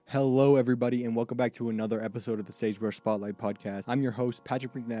Hello, everybody, and welcome back to another episode of the Sagebrush Spotlight Podcast. I'm your host,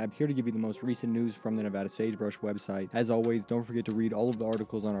 Patrick McNabb, here to give you the most recent news from the Nevada Sagebrush website. As always, don't forget to read all of the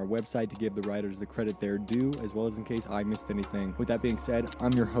articles on our website to give the writers the credit they're due, as well as in case I missed anything. With that being said,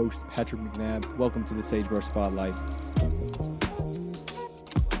 I'm your host, Patrick McNabb. Welcome to the Sagebrush Spotlight.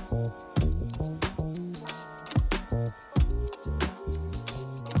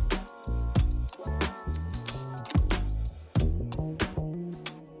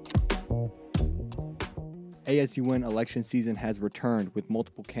 ASUN election season has returned, with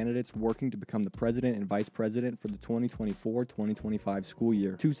multiple candidates working to become the president and vice president for the 2024-2025 school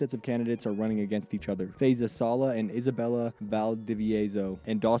year. Two sets of candidates are running against each other: Faiza Sala and Isabella Valdivieso,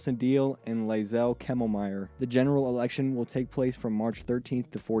 and Dawson Deal and Lazel Kemmelmeyer. The general election will take place from March 13th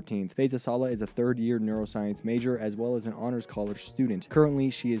to 14th. Faiza Sala is a third-year neuroscience major as well as an honors college student. Currently,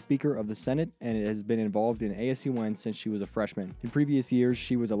 she is Speaker of the Senate and has been involved in ASUN since she was a freshman. In previous years,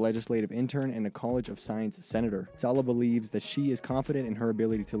 she was a legislative intern and a College of Science senator. Sala believes that she is confident in her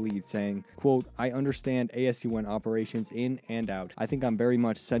ability to lead, saying, quote, "I understand ASUN operations in and out. I think I'm very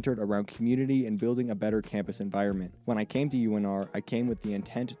much centered around community and building a better campus environment. When I came to UNR, I came with the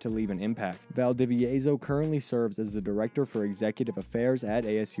intent to leave an impact." Valdivieso currently serves as the Director for Executive Affairs at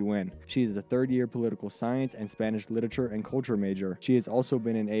ASUN. She is a third-year political science and Spanish literature and culture major. She has also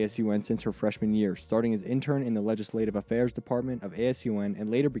been in ASUN since her freshman year, starting as intern in the Legislative Affairs Department of ASUN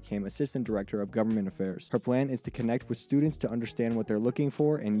and later became Assistant Director of Government Affairs. Her plan is to connect with students to understand what they're looking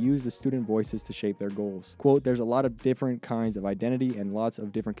for and use the student voices to shape their goals. Quote, "There's a lot of different kinds of identity and lots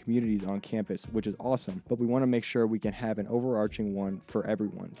of different communities on campus, which is awesome, but we want to make sure we can have an overarching one for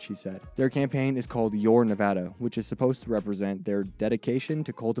everyone," she said. Their campaign is called Your Nevada, which is supposed to represent their dedication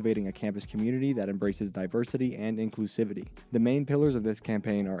to cultivating a campus community that embraces diversity and inclusivity. The main pillars of this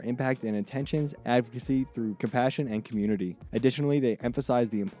campaign are impact and intentions, advocacy through compassion, and community. Additionally, they emphasize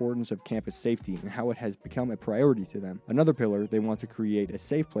the importance of campus safety and how it has become a priority to them. Another pillar, they want to create a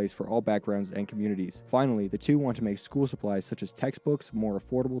safe place for all backgrounds and communities. Finally, the two want to make school supplies such as textbooks more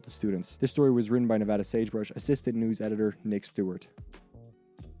affordable to students. This story was written by Nevada Sagebrush Assistant News Editor Nick Stewart.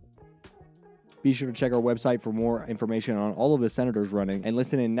 Be sure to check our website for more information on all of the senators running, and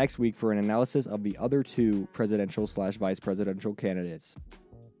listen in next week for an analysis of the other two presidential/vice presidential candidates.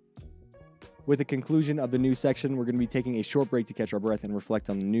 With the conclusion of the news section, we're going to be taking a short break to catch our breath and reflect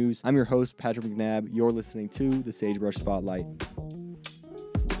on the news. I'm your host, Patrick McNabb. You're listening to the Sagebrush Spotlight.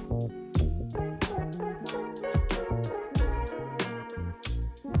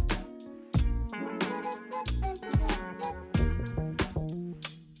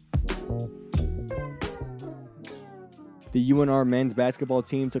 The UNR men's basketball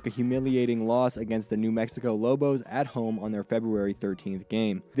team took a humiliating loss against the New Mexico Lobos at home on their February 13th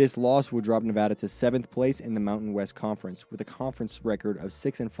game. This loss would drop Nevada to 7th place in the Mountain West Conference, with a conference record of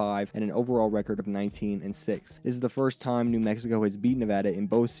 6-5 and an overall record of 19-6. This is the first time New Mexico has beat Nevada in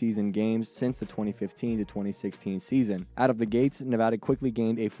both season games since the 2015 to 2016 season. Out of the gates, Nevada quickly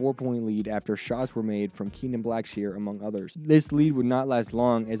gained a 4-point lead after shots were made from Keenan Blackshear, among others. This lead would not last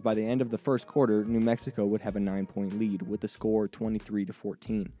long, as by the end of the first quarter, New Mexico would have a 9-point lead, with the score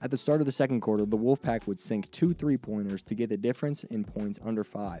 23-14. At the start of the second quarter, the Wolfpack would sink 2 3-pointers to get the difference in points under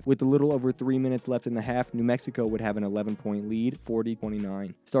 5. With a little over 3 minutes left in the half, New Mexico would have an 11-point lead,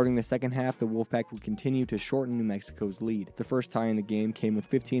 40-29. Starting the second half, the Wolfpack would continue to shorten New Mexico's lead. The first tie in the game came with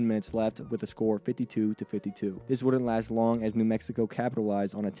 15 minutes left, with a score 52-52. This wouldn't last long, as New Mexico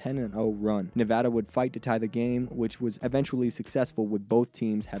capitalized on a 10-0 run. Nevada would fight to tie the game, which was eventually successful, with both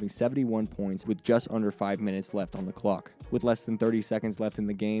teams having 71 points with just under 5 minutes left on the clock. With less than 30 seconds left in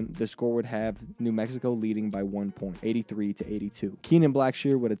the game, the score would have New Mexico leading by 1 point, 83-82. Keenan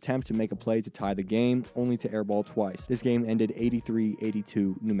Blackshear would attempt to make a play to tie the game, only to airball twice. This game ended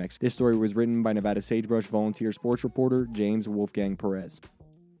 83-82 New Mexico. This story was written by Nevada Sagebrush volunteer sports reporter James Wolfgang Perez.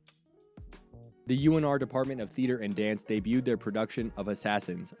 The UNR Department of Theater and Dance debuted their production of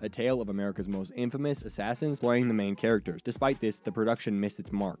Assassins, a tale of America's most infamous assassins playing the main characters. Despite this, the production missed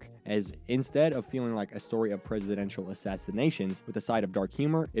its mark, as instead of feeling like a story of presidential assassinations with a side of dark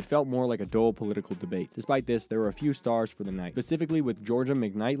humor, it felt more like a dull political debate. Despite this, there were a few stars for the night, specifically with Georgia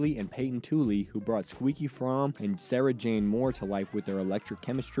McKnightly and Peyton Tooley, who brought Squeaky Fromm and Sarah Jane Moore to life with their electric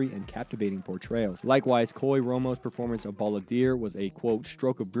chemistry and captivating portrayals. Likewise, Coy Romo's performance of Balladeer was a, quote,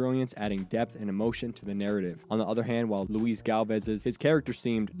 stroke of brilliance, adding depth and emotion to the narrative. On the other hand, while Luis Galvez's, his character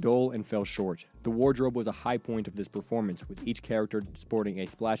seemed dull and fell short. The wardrobe was a high point of this performance, with each character sporting a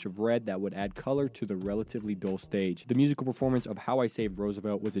splash of red that would add color to the relatively dull stage. The musical performance of How I Saved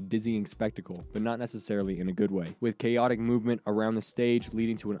Roosevelt was a dizzying spectacle, but not necessarily in a good way, with chaotic movement around the stage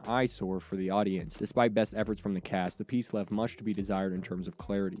leading to an eyesore for the audience. Despite best efforts from the cast, the piece left much to be desired in terms of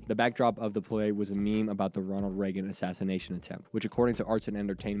clarity. The backdrop of the play was a meme about the Ronald Reagan assassination attempt, which according to Arts and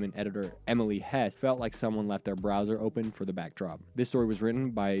Entertainment editor Emily Hess, felt like someone left their browser open for the backdrop. This story was written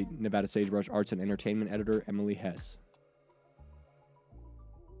by Nevada Sagebrush Arts and Entertainment editor Emily Hess.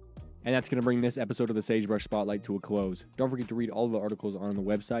 And that's going to bring this episode of the Sagebrush Spotlight to a close. Don't forget to read all of the articles on the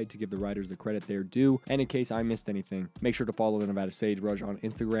website to give the writers the credit they're due, and in case I missed anything, make sure to follow the Nevada Sagebrush on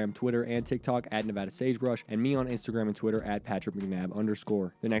Instagram, Twitter, and TikTok at Nevada Sagebrush, and me on Instagram and Twitter at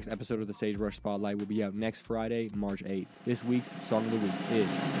 @PatrickMcNabb_. The next episode of the Sagebrush Spotlight will be out next Friday, March 8th. This week's Song of the Week is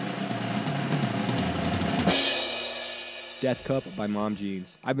Death Cup by Mom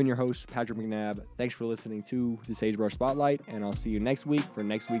Jeans. I've been your host, Patrick McNabb. Thanks for listening to the Sagebrush Spotlight, and I'll see you next week for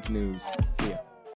next week's news. See ya.